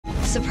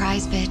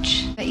Surprise,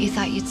 bitch. Bet you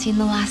thought you'd seen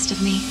the last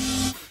of me.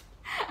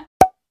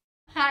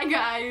 Hi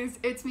guys,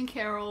 it's me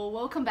Carol.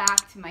 Welcome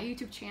back to my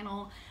YouTube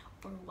channel,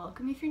 or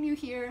welcome if you're new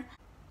here.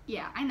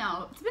 Yeah, I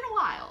know, it's been a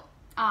while.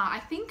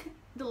 I think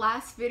the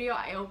last video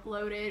I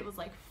uploaded was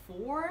like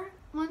 4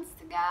 months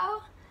ago.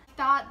 I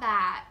thought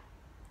that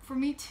for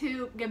me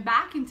to get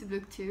back into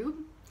BookTube,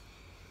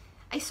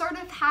 I sort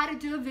of had to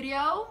do a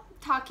video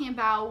talking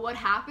about what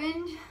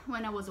happened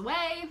when I was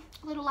away,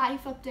 a little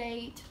life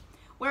update,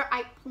 where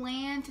I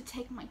plan to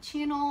take my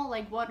channel,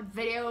 like what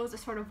videos I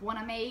sort of want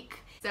to make.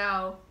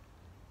 So,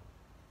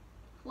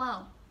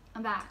 hello,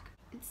 I'm back.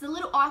 It's a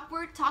little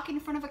awkward talking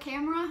in front of a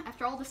camera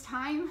after all this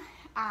time,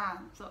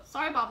 so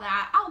sorry about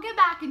that. I'll get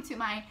back into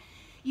my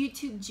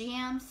YouTube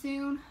jam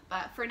soon,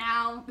 but for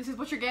now, this is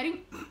what you're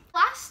getting.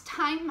 Last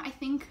time I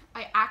think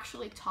I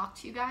actually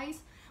talked to you guys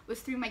was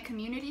through my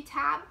community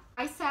tab.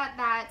 I said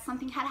that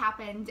something had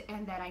happened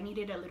and that I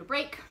needed a little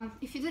break.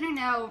 If you didn't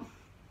know,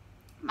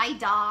 my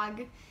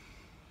dog,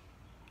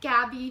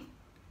 Gabby,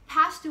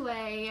 passed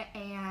away,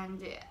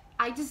 and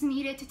I just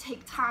needed to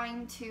take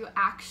time to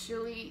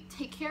actually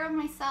take care of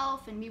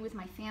myself and be with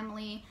my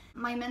family.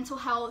 My mental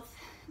health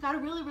got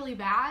really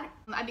bad.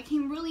 I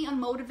became really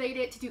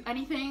unmotivated to do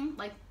anything,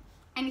 like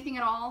anything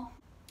at all.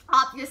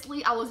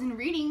 Obviously, I wasn't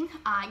reading.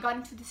 I got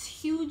into this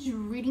huge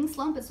reading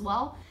slump as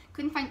well.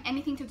 Couldn't find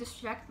anything to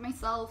distract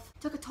myself.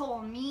 It took a toll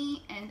on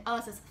me and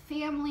us as a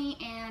family,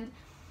 and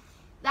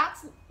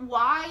that's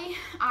why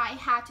I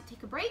had to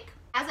take a break.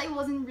 As I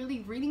wasn't really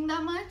reading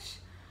that much,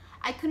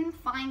 I couldn't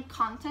find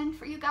content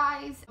for you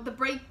guys. The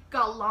break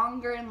got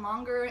longer and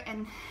longer,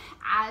 and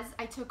as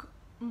I took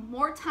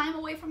more time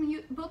away from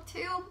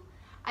BookTube,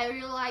 I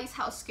realized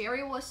how scary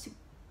it was to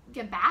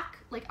get back.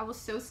 Like, I was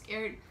so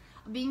scared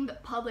of being the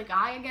public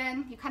eye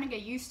again. You kind of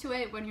get used to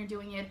it when you're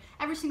doing it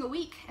every single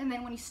week, and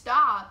then when you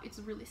stop, it's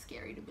really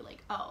scary to be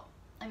like, oh,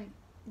 let me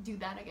do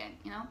that again,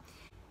 you know?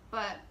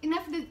 But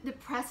enough of the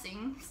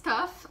depressing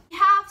stuff. We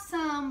have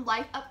some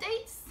life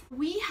updates.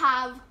 We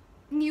have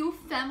new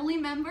family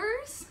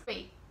members.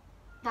 Wait,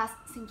 that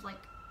seems like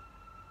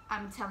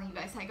I'm telling you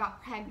guys I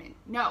got pregnant.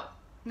 No,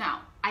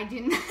 I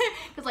didn't.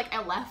 Because like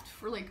I left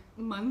for like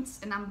months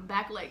and I'm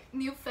back like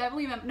new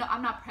family member. No,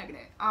 I'm not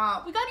pregnant.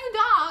 We got new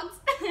dogs.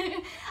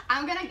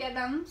 I'm gonna get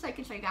them so I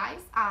can show you guys.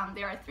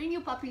 There are 3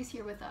 new puppies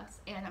here with us,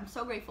 and I'm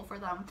so grateful for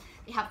them.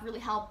 They have really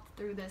helped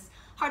through this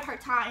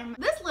hard time.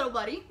 This little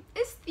buddy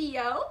is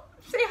Theo.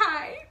 Say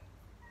hi.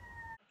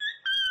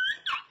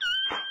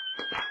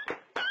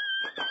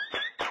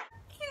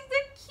 He's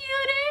the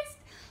cutest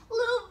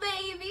little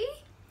baby.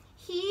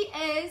 He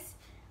is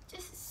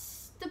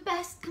just the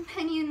best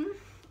companion,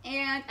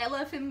 and I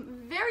love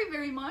him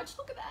very much.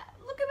 Look at that.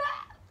 Look at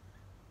that.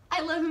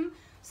 I love him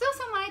so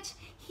much.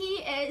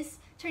 He is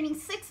turning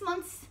 6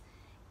 months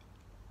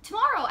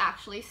tomorrow,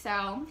 actually,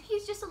 so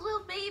he's just a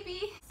little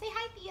baby. Say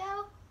hi,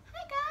 Theo.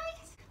 Hi,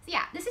 guys. So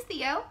yeah, this is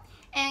Theo,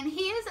 and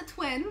he is a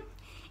twin,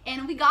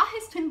 and we got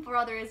his twin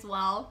brother as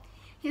well.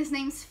 His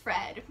name's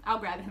Fred. I'll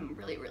grab him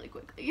really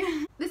quickly.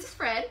 This is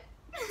Fred.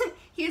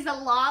 He's a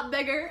lot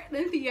bigger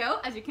than Theo,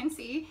 as you can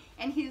see,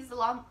 and he's a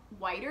lot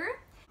whiter.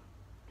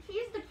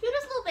 He's the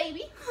cutest little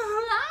baby.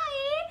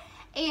 Hi!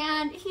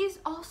 And he's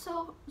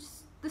also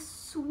just the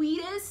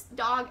sweetest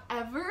dog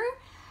ever.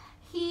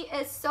 He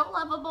is so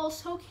lovable,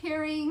 so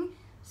caring,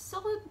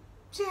 so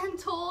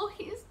gentle.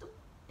 He's the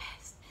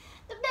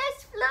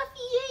best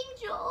fluffy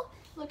angel.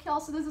 Look, he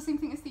also does the same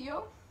thing as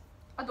Theo.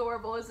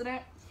 Adorable, isn't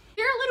it?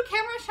 You're a little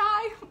camera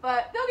shy,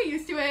 but they'll get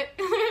used to it.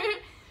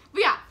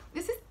 But yeah,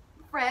 this is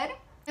Fred,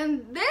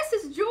 and this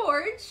is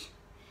George.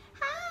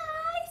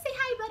 Hi, say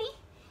hi, buddy.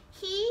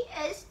 He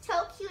is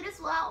so cute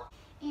as well,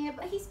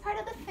 but he's part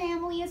of the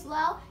family as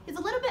well. He's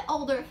a little bit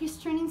older. He's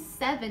turning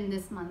 7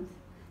 this month.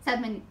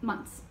 7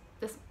 months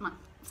this month.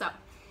 So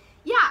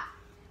yeah,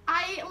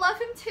 I love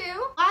him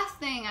too. Last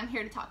thing I'm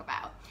here to talk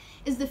about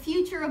is the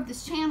future of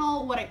this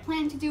channel, what I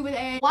plan to do with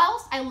it.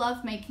 Whilst I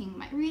love making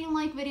my reading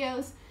like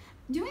videos,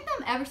 doing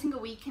them every single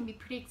week can be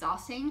pretty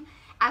exhausting,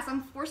 as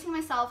I'm forcing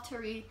myself to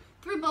read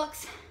 3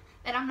 books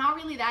that I'm not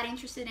really that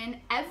interested in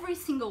every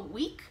single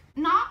week.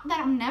 Not that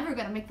I'm never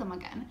gonna make them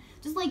again,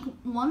 just like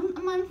 1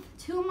 a month,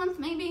 2 a month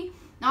maybe,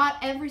 not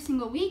every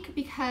single week,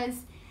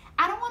 because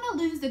I don't want to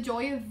lose the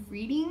joy of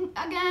reading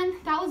again.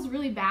 That was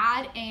really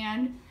bad,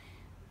 and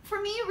for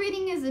me,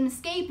 reading is an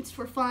escape, it's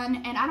for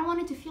fun, and I don't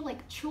want it to feel like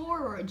a chore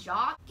or a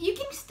job. You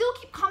can still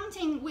keep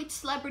commenting which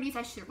celebrities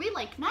I should read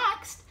like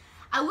next.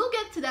 I will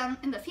get to them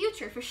in the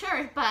future for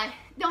sure, but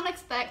don't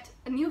expect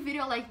a new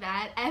video like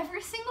that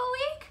every single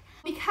week.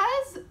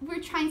 Because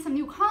we're trying some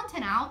new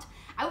content out,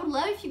 I would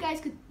love if you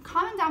guys could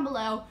comment down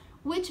below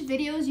which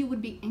videos you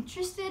would be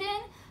interested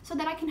in, so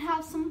that I can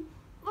have some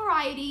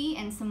variety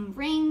and some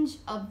range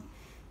of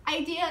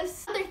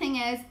ideas. Other thing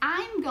is,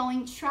 I'm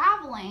going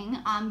traveling.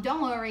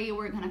 Don't worry,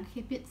 we're gonna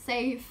keep it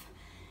safe.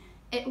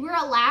 We're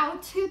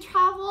allowed to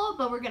travel,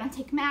 but we're gonna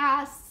take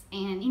masks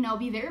and, you know,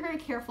 be very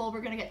careful.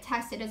 We're gonna get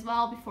tested as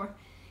well before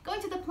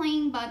going to the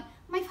plane. But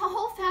my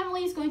whole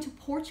family is going to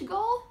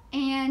Portugal,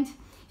 and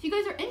if you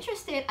guys are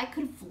interested, I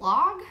could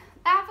vlog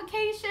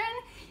vacation.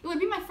 It would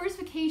be my first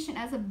vacation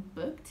as a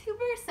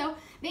booktuber, so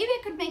maybe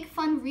I could make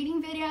fun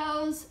reading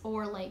videos,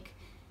 or like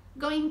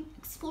going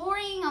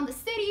exploring on the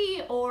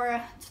city,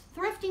 or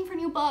thrifting for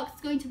new books,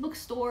 going to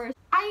bookstores.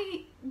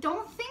 I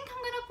don't think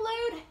I'm gonna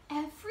upload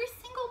every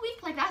single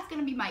week, like that's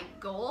gonna be my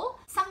goal.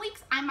 Some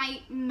weeks I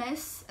might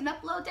miss an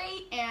upload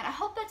date, and I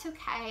hope that's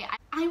okay.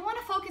 I want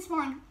to focus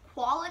more on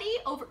quality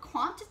over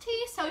quantity,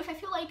 so if I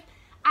feel like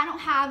I don't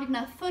have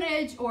enough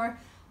footage or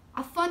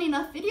a fun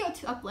enough video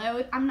to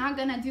upload, I'm not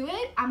gonna do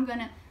it. I'm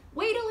gonna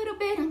wait a little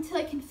bit until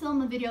I can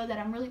film a video that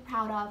I'm really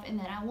proud of and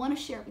that I want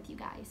to share with you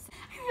guys.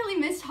 I really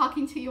miss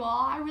talking to you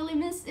all. I really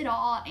miss it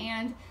all,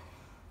 and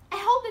I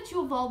hope that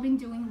you have all been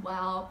doing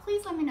well.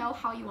 Please let me know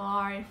how you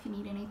are, if you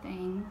need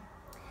anything.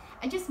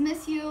 I just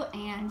miss you,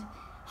 and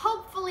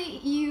hopefully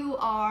you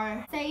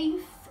are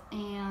safe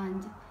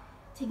and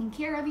taking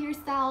care of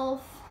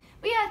yourself.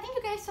 But yeah, thank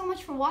you guys so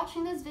much for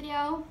watching this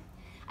video.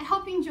 I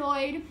hope you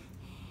enjoyed.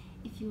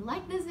 If you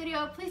like this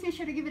video, please make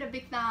sure to give it a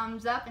big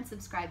thumbs up and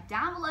subscribe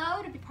down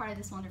below to be part of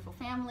this wonderful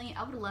family.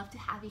 I would love to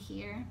have you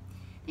here.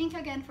 Thank you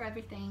again for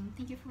everything.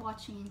 Thank you for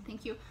watching.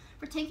 Thank you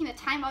for taking the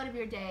time out of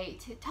your day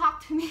to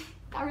talk to me.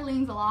 That really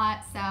means a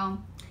lot. So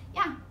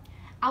yeah,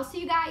 I'll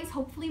see you guys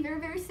hopefully very,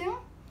 very soon.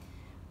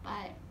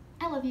 But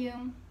I love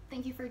you.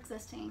 Thank you for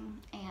existing,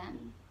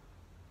 and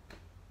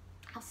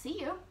I'll see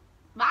you.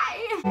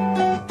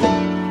 Bye.